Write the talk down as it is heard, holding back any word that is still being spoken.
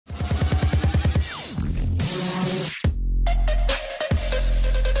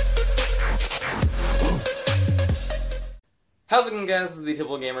How's it going, guys? This is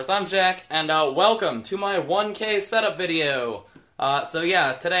TheAtypicalGamers. I'm Jack, and welcome to my 1K setup video. So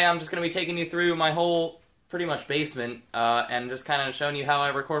yeah, today I'm just going to be taking you through my whole, pretty much, basement, and just kind of showing you how I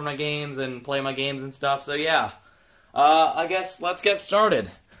record my games and play my games and stuff. So yeah, I guess let's get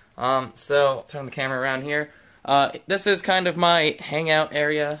started. So, turn the camera around here. This is kind of my hangout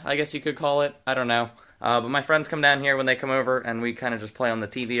area, I guess you could call it. I don't know. But my friends come down here when they come over, and we kind of just play on the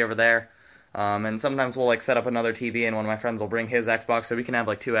TV over there. And sometimes we'll like set up another TV and one of my friends will bring his Xbox so we can have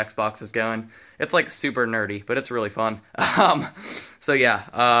like 2 Xboxes going. It's like super nerdy, but it's really fun. So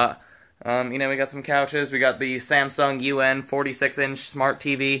yeah, you know, we got some couches, we got the Samsung UN 46-inch smart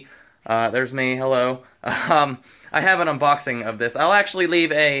TV. There's me, hello. I have an unboxing of this. I'll actually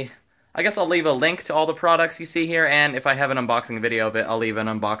leave I guess I'll leave a link to all the products you see here, and if I have an unboxing video of it, I'll leave an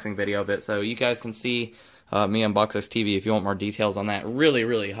unboxing video of it so you guys can see me unbox this TV if you want more details on that. Really,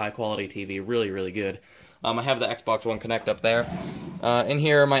 really high quality TV. Really, really good. I have the Xbox One Connect up there. In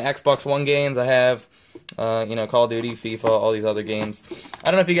here are my Xbox One games. I have, you know, Call of Duty, FIFA, all these other games.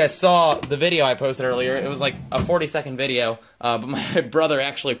 I don't know if you guys saw the video I posted earlier. It was like a 40-second video, but my brother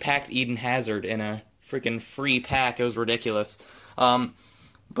actually packed Eden Hazard in a freaking free pack. It was ridiculous.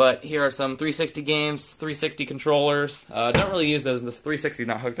 But here are some 360 games, 360 controllers. Don't really use those. The 360 is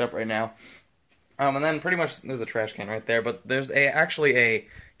not hooked up right now. And then pretty much there's a trash can right there, but there's actually a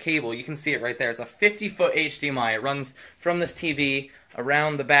cable. You can see it right there. It's a 50-foot HDMI. It runs from this TV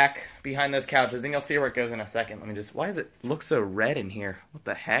around the back behind those couches, and you'll see where it goes in a second. Let me just... Why does it look so red in here? What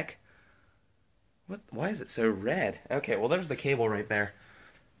the heck? Why is it so red? Okay, well there's the cable right there.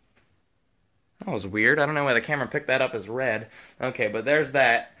 That was weird. I don't know why the camera picked that up as red. Okay, but there's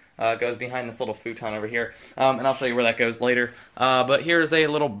that. It goes behind this little futon over here. And I'll show you where that goes later. But here's a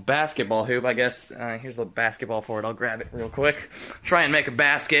little basketball hoop, I guess. Here's a basketball for it. I'll grab it real quick. Try and make a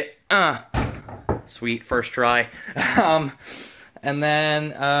basket. Sweet, first try. And then,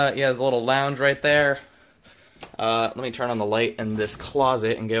 yeah, there's a little lounge right there. Let me turn on the light in this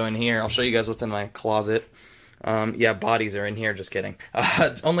closet and go in here. I'll show you guys what's in my closet. Yeah, bodies are in here, just kidding.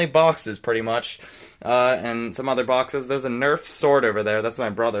 Only boxes, pretty much. And some other boxes. There's a Nerf sword over there, that's my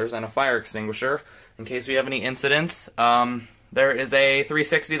brother's, and a fire extinguisher, in case we have any incidents. There is a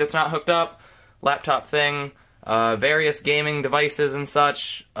 360 that's not hooked up, laptop thing, various gaming devices and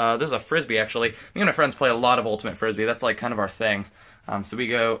such. There's a Frisbee, actually. Me and my friends play a lot of Ultimate Frisbee, that's like kind of our thing. So we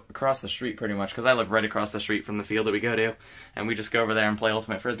go across the street pretty much, because I live right across the street from the field that we go to, and we just go over there and play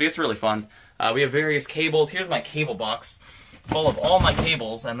Ultimate Frisbee. It's really fun. We have various cables. Here's my cable box full of all my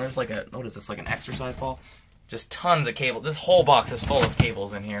cables, and there's like a, what is this, like an exercise ball? Just tons of cable. This whole box is full of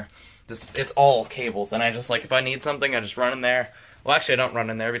cables in here. It's all cables, and I just, like, if I need something, I just run in there. Well, actually, I don't run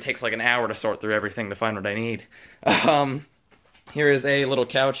in there. It takes like an hour to sort through everything to find what I need. Here is a little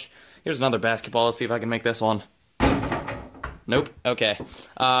couch. Here's another basketball. Let's see if I can make this one. Nope. Okay.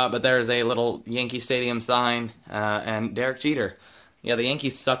 But there's a little Yankee Stadium sign, and Derek Jeter. Yeah, the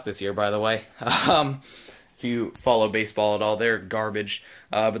Yankees suck this year, by the way. If you follow baseball at all, they're garbage.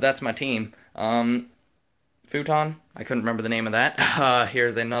 But that's my team. Futon? I couldn't remember the name of that.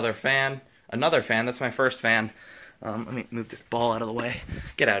 Here's another fan. Another fan. That's my first fan. Let me move this ball out of the way.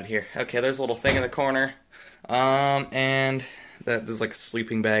 Get out of here. Okay, there's a little thing in the corner. And there's like a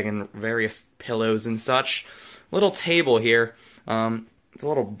sleeping bag and various pillows and such. Little table here. It's a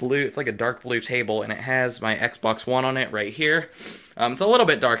little blue, it's like a dark blue table, and it has my Xbox One on it right here. It's a little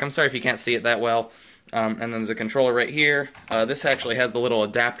bit dark, I'm sorry if you can't see it that well. And then there's a controller right here. This actually has the little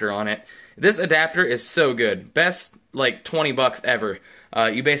adapter on it. This adapter is so good. Best, like, 20 bucks ever.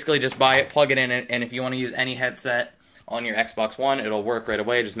 You basically just buy it, plug it in, and if you want to use any headset on your Xbox One, it'll work right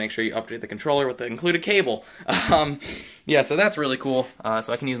away. Just make sure you update the controller with the included cable. Yeah, so that's really cool.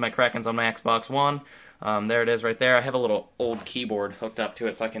 So I can use my Krakens on my Xbox One. There it is right there. I have a little old keyboard hooked up to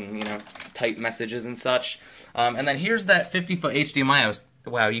it so I can, you know, type messages and such. And then here's that 50-foot HDMI.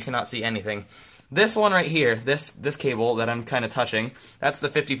 Wow, you cannot see anything. This one right here, this cable that I'm kind of touching, that's the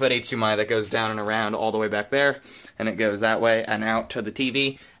 50-foot HDMI that goes down and around all the way back there, and it goes that way and out to the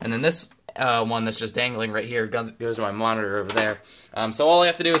TV. And then this one that's just dangling right here goes to my monitor over there. So all I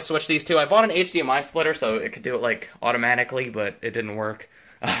have to do is switch these two. I bought an HDMI splitter so it could do it like automatically, but it didn't work.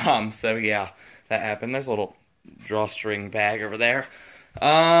 So yeah. That happened. There's a little drawstring bag over there.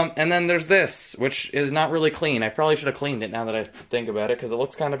 And then there's this, which is not really clean. I probably should have cleaned it now that I think about it, because it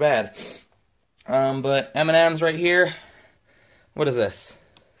looks kind of bad. But M&M's right here. What is this?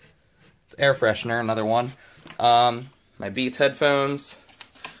 It's air freshener, another one. My Beats headphones.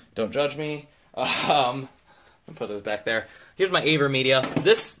 Don't judge me. I'll put those back there. Here's my AverMedia.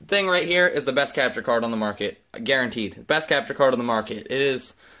 This thing right here is the best capture card on the market. Guaranteed. Best capture card on the market. It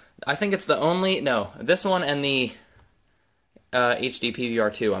is... I think it's the only... No, this one and the HD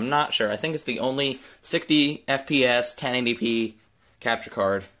PVR2. I'm not sure. I think it's the only 60 FPS 1080p capture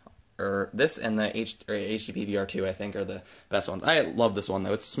card. Or this and the HD PVR2, I think, are the best ones. I love this one,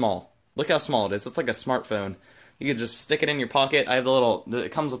 though. It's small. Look how small it is. It's like a smartphone. You can just stick it in your pocket. I have the little...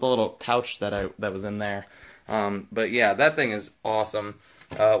 It comes with a little pouch that was in there. But yeah, that thing is awesome.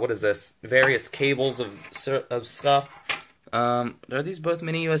 What is this? Various cables of stuff. Are these both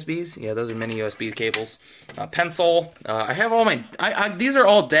mini USBs? Yeah, those are mini USB cables. Pencil. I have all my... these are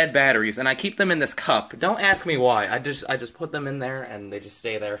all dead batteries, and I keep them in this cup. Don't ask me why. I just put them in there, and they just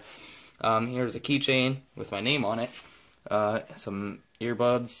stay there. Here's a keychain with my name on it. Some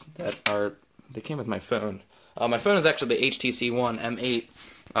earbuds that are... They came with my phone. My phone is actually the HTC One M8.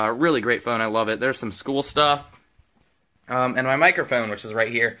 Really great phone. I love it. There's some school stuff. And my microphone, which is right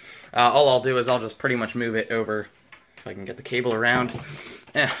here. All I'll do is I'll just pretty much move it over. If I can get the cable around.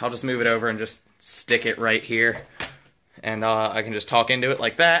 I'll just move it over and just stick it right here. And I can just talk into it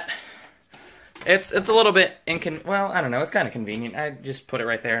like that. It's a little bit well, I don't know. It's kind of convenient. I just put it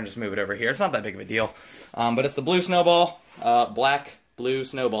right there and just move it over here. It's not that big of a deal. But it's the blue snowball. Black blue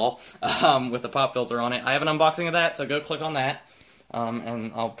snowball. With a pop filter on it. I have an unboxing of that, so go click on that.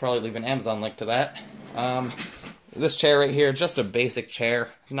 And I'll probably leave an Amazon link to that. This chair right here, just a basic chair,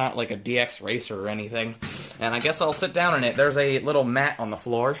 not like a DX Racer or anything. And I guess I'll sit down in it. There's a little mat on the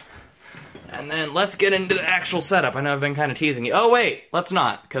floor. And then let's get into the actual setup. I know I've been kind of teasing you. Oh wait, let's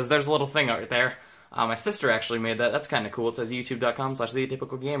not, because there's a little thing right there. My sister actually made that. That's kind of cool. It says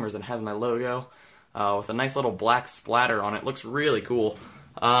youtube.com/TheAtypicalGamers and has my logo with a nice little black splatter on it. Looks really cool.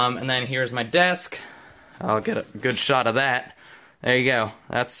 And then here's my desk. I'll get a good shot of that. There you go.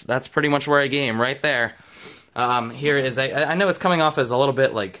 That's pretty much where I game, right there. Here is I know it's coming off as a little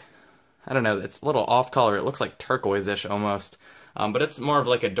bit like, I don't know, it's a little off color. It looks like turquoise-ish almost. But it's more of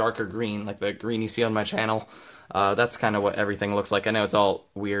like a darker green, like the green you see on my channel. That's kind of what everything looks like. I know it's all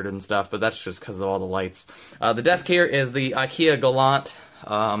weird and stuff, but that's just because of all the lights. The desk here is the IKEA Galant,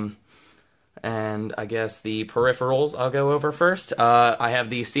 and I guess the peripherals I'll go over first. I have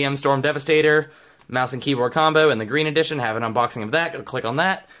the CM Storm Devastator mouse and keyboard combo in the green edition. Have an unboxing of that. Go click on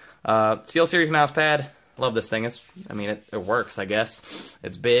that. SteelSeries mousepad. Love this thing. I mean, it works, I guess.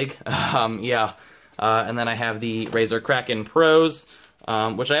 It's big. Yeah. And then I have the Razer Kraken Pros,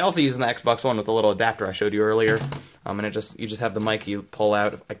 which I also use in the Xbox One with the little adapter I showed you earlier. And you just have the mic you pull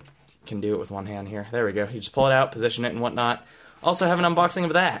out. I can do it with one hand here. There we go. You just pull it out, position it, and whatnot. Also have an unboxing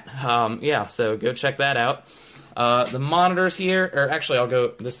of that. Yeah, so go check that out. The monitors here, or actually I'll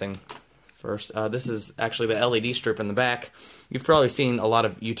go this thing first. This is actually the LED strip in the back. You've probably seen a lot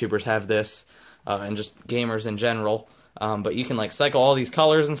of YouTubers have this. And just gamers in general, but you can like cycle all these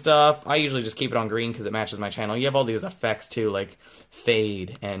colors and stuff. I usually just keep it on green because it matches my channel. You have all these effects too, like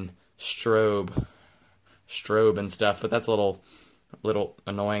fade and strobe and stuff, but that's a little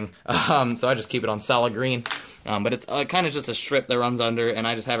annoying. So I just keep it on solid green, but it's kind of just a strip that runs under, and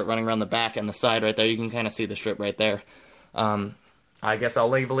I just have it running around the back and the side right there. You can kind of see the strip right there. I guess I'll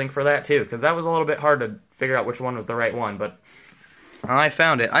leave a link for that too, because that was a little bit hard to figure out which one was the right one, but I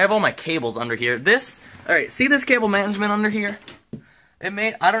found it. I have all my cables under here. Alright, see this cable management under here? I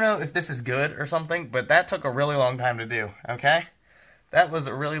don't know if this is good or something, but that took a really long time to do, okay? That was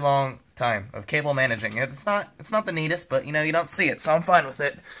a really long time of cable managing. It's not the neatest, but you know, you don't see it, so I'm fine with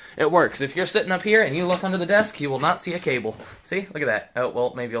it. It works. If you're sitting up here and you look under the desk, you will not see a cable. See? Look at that. Oh,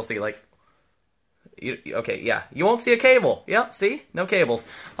 well, maybe you'll see, like... okay, yeah. You won't see a cable. Yep, see? No cables.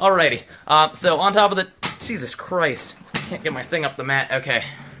 Alrighty. So on top of the... Jesus Christ. Can't get my thing up the mat. Okay.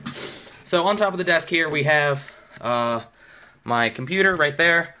 So on top of the desk here we have my computer right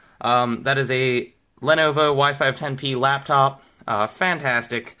there. That is a Lenovo Y510P laptop.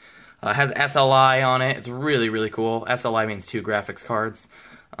 Fantastic. Has SLI on it. It's really, really cool. SLI means 2 graphics cards.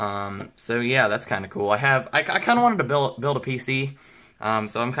 So yeah, that's kind of cool. I kind of wanted to build a PC.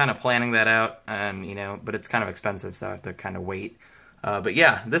 So I'm kind of planning that out, and you know, but it's kind of expensive, so I have to kind of wait. But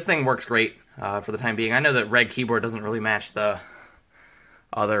yeah, this thing works great for the time being. I know that red keyboard doesn't really match the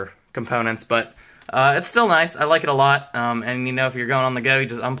other components, but it's still nice. I like it a lot. And you know, if you're going on the go, you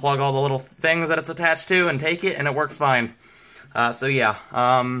just unplug all the little things that it's attached to and take it, and it works fine. So yeah,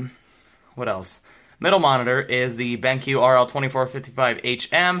 what else? Middle monitor is the BenQ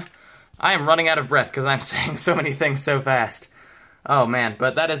RL2455HM. I am running out of breath because I'm saying so many things so fast. Oh man,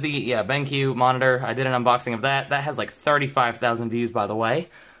 but that is the BenQ monitor. I did an unboxing of that. That has like 35,000 views, by the way.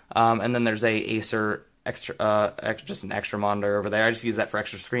 And then there's a Acer just an extra monitor over there. I just use that for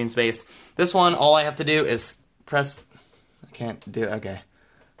extra screen space. This one, all I have to do is press. I can't do. Okay,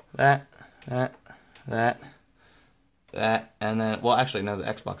 that. that, and then, well, actually, no, the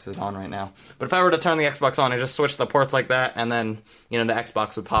Xbox is on right now. But if I were to turn the Xbox on, I just switch the ports like that, and then, you know, the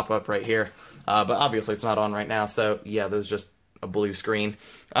Xbox would pop up right here. But obviously it's not on right now, so yeah, there's just a blue screen.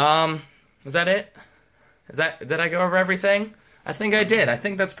 Is that it? Did I go over everything? I think I did. I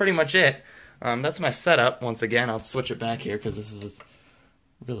think that's pretty much it. That's my setup. Once again, I'll switch it back here because this is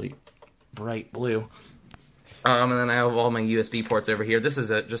really bright blue. And then I have all my USB ports over here. This is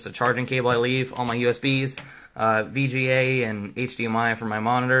just a charging cable I leave, all my USBs, VGA and HDMI for my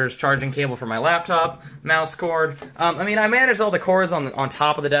monitors, charging cable for my laptop, mouse cord. I mean, I managed all the cords on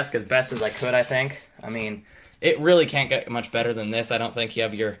top of the desk as best as I could, I think. I mean, it really can't get much better than this. I don't think you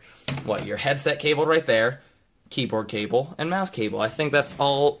have your headset cable right there, keyboard cable, and mouse cable. I think that's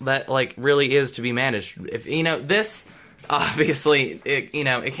all that, like, really is to be managed. If, you know, this, obviously, it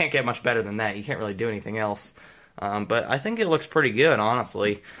can't get much better than that. You can't really do anything else. But I think it looks pretty good,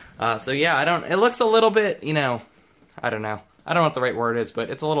 honestly. So yeah, it looks a little bit, you know, I don't know. I don't know what the right word is,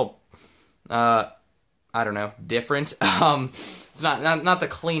 but it's a little, I don't know, different. It's not the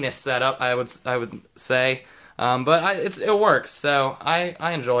cleanest setup, I would say. But it works, so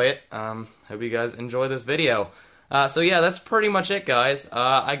I enjoy it. Hope you guys enjoy this video. So yeah, that's pretty much it, guys.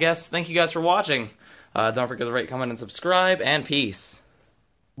 I guess thank you guys for watching. Don't forget to rate, comment, and subscribe, and peace.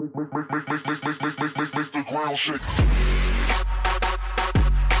 Make the ground shake.